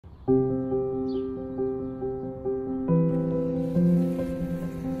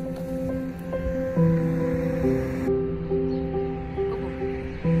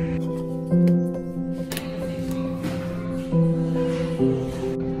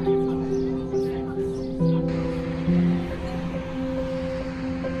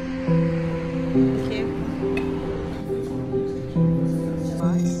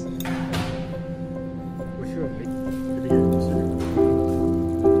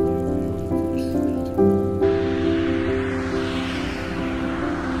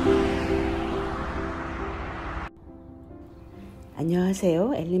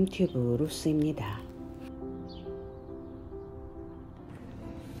안녕하세요. 엘림튜브 루스입니다.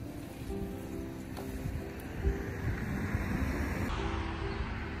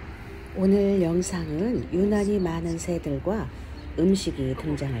 오늘 영상은 유난히 많은 새들과 음식이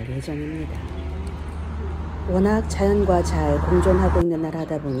등장할 예정입니다. 워낙 자연과 잘 공존하고 있는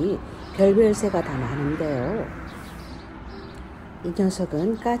나라다 보니 별별 새가 다 많은데요. 이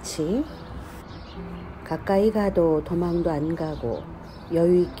녀석은 까치. 가까이 가도 도망도 안 가고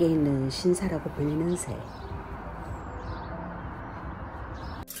여유 있게 있는 신사라고 불리는 새.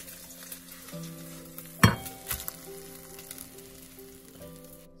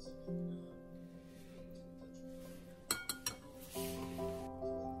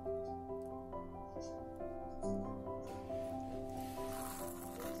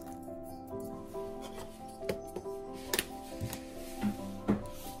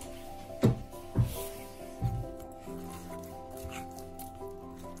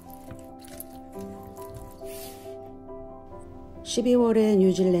 (12월에)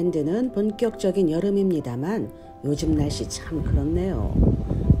 뉴질랜드는 본격적인 여름입니다만 요즘 날씨 참 그렇네요.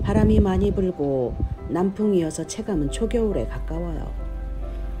 바람이 많이 불고 남풍이어서 체감은 초겨울에 가까워요.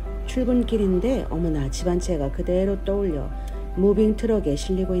 출근길인데 어머나 집 한 채가 그대로 떠올려 무빙 트럭에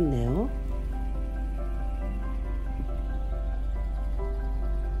실리고 있네요.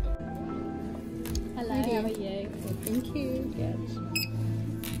 Hello, how are you? Thank you. Good.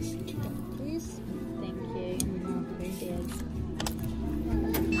 Please.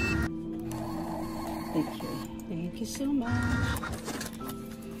 Thank you. Thank you so much.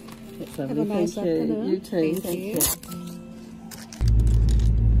 Have a nice afternoon. You too. Thank you.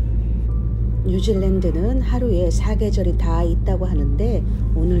 뉴질랜드는 하루에 4계절이 다 있다고 하는데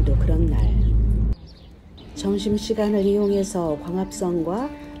오늘도 그런 날. 점심시간을 이용해서 광합성과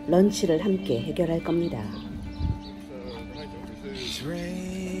런치를 함께 해결할 겁니다.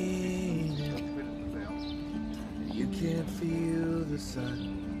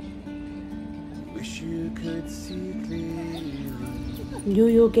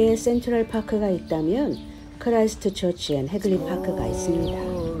 뉴욕에 센트럴 파크가 있다면 크라이스트처치엔 헤글리파크가 있습니다.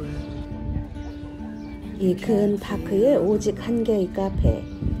 이 큰 파크에 오직 한 개의 카페,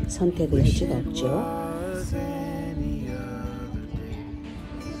 선택의 여지가 없죠.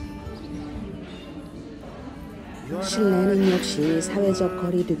 실내는 역시 사회적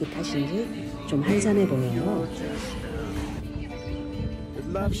거리두기 탓인지 좀 한산해 보여요.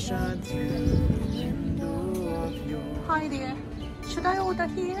 Hi there. Should I order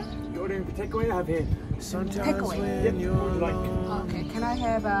here? You're ordering for takeaway? I have here. Takeaway. Yep, what would you like? Okay. Can I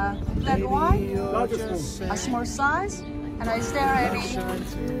have a flat white? Large or small? A small size? And is there any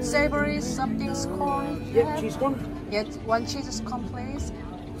savory something scone? Yep, cheese scone. Yes, one cheese scone, please.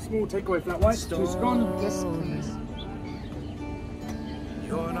 Small takeaway flat white, cheese scone. Yes, please.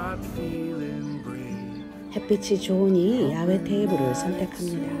 햇빛이 좋으니 야외 테이블을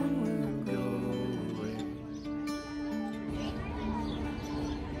선택합니다.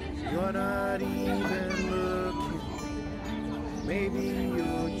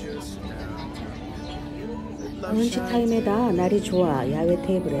 런치 타임에다 날이 좋아 야외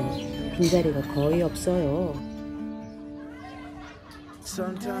테이블엔 빈자리가 거의 없어요.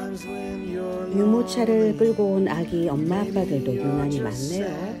 유모차를 끌고 온 아기 엄마 아빠들도 유난히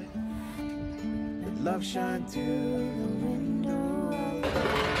많네요.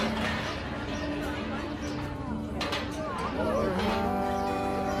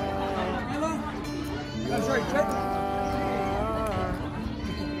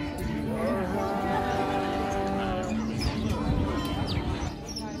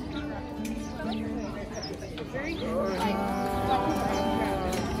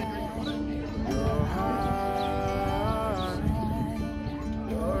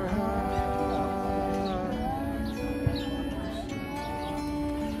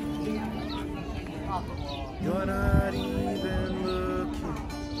 You're not even looking.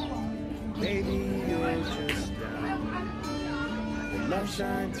 Maybe you're just down. The love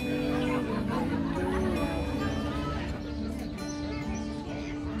shines through the window.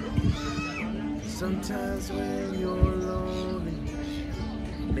 Sometimes when you're lonely,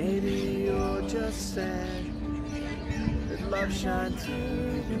 maybe you're just sad. The love shines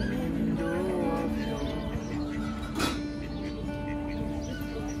through the window of your heart.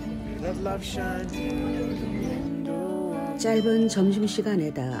 짧은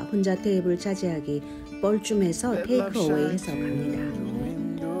점심시간에다 혼자 테이블 차지하기 뻘쭘해서 테이크어웨이 해서 갑니다.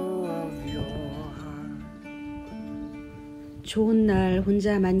 좋은 날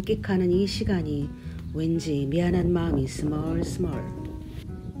혼자 만끽하는 이 시간이 왠지 미안한 마음이 스멀스멀.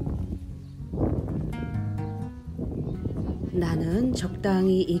 나는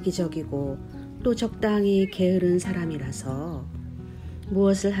적당히 이기적이고 또 적당히 게으른 사람이라서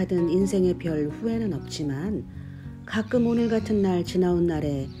무엇을 하든 인생에 별 후회는 없지만 가끔 오늘 같은 날 지나온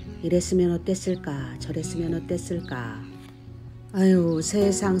날에 이랬으면 어땠을까 저랬으면 어땠을까 아유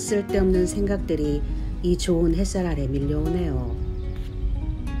세상 쓸데없는 생각들이 이 좋은 햇살 아래 밀려오네요.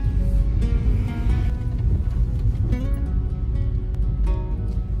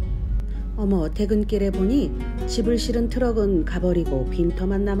 어머 퇴근길에 보니 집을 실은 트럭은 가버리고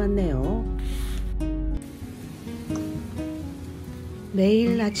빈터만 남았네요.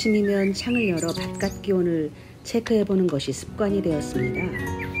 매일 아침이면 창을 열어 바깥 기온을 체크해보는 것이 습관이 되었습니다.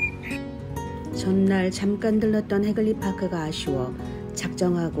 전날 잠깐 들렀던 헤글리파크가 아쉬워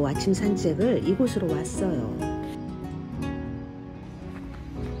작정하고 아침 산책을 이곳으로 왔어요.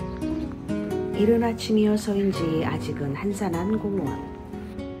 이른 아침이어서인지 아직은 한산한 공원.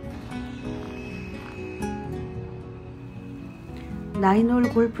 나인홀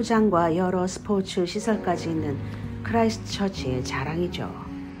골프장과 여러 스포츠 시설까지 있는 크라이스트처치의 자랑이죠.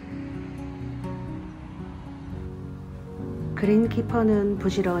 그린키퍼는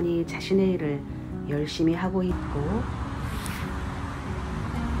부지런히 자신의 일을 열심히 하고 있고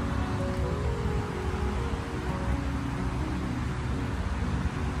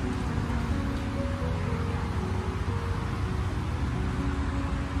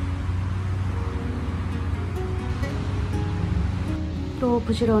또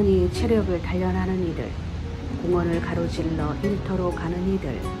부지런히 체력을 단련하는 이들, 공원을 가로질러 일터로 가는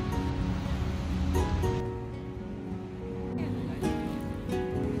이들,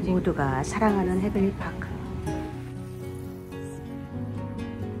 모두가 사랑하는 헤글리파크.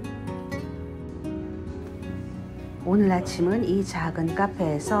 오늘 아침은 이 작은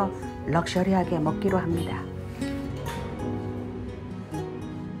카페에서 럭셔리하게 먹기로 합니다.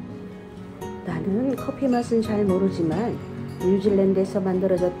 나는 커피 맛은 잘 모르지만 뉴질랜드에서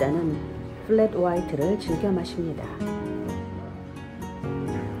만들어졌다는 플랫 화이트를 즐겨 마십니다.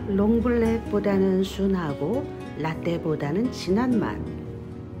 롱블랙보다는 순하고 라떼보다는 진한 맛.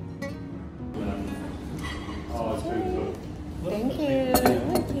 Thank you.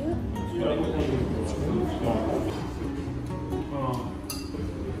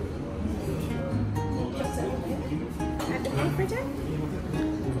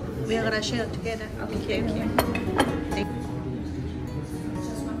 We are gonna share together. Okay, okay.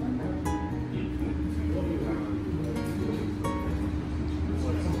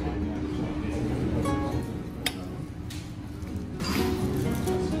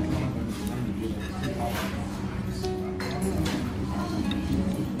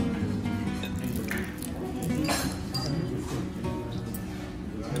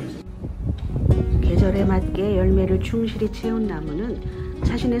 계절에 맞게 열매를 충실히 채운 나무는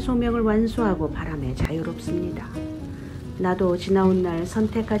자신의 소명을 완수하고 바람에 자유롭습니다. 나도 지나온 날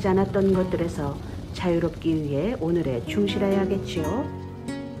선택하지 않았던 것들에서 자유롭기 위해 오늘에 충실해야겠지요.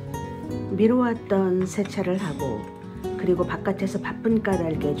 미루었던 세차를 하고 그리고 바깥에서 바쁜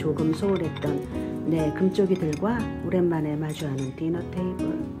까닭에 조금 소홀했던 내 금쪽이들과 오랜만에 마주하는 디너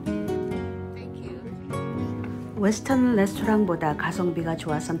테이블. 웨스턴 레스토랑보다 가성비가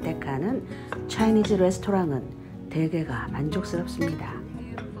좋아 선택하는 차이니즈레스토랑은 대개가 만족스럽습니다.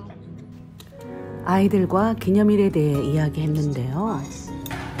 아이들과 기념일에 대해 이야기했는데요.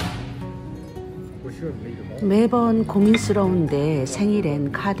 매번 고민스러운데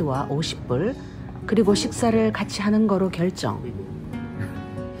생일엔 카드와 50불 그리고 식사를 같이 하는 거로 결정.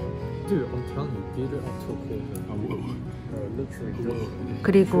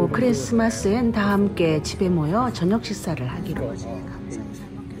 그리고 크리스마스엔 다 함께 집에 모여 저녁 식사를 하기로.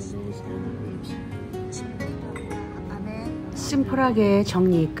 심플하게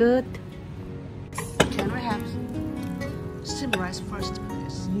정리 끝. Can we have steamed rice first,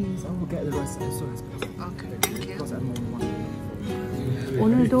 please? I will get the rest as soon as possible. Okay, thank you. Because I'm on one.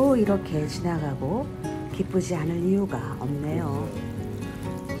 오늘도 이렇게 지나가고 기쁘지 않을 이유가 없네요.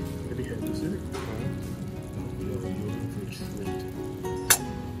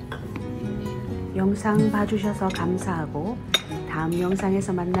 영상 봐주셔서 감사하고 다음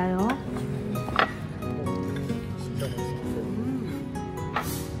영상에서 만나요. 진짜 맛있어.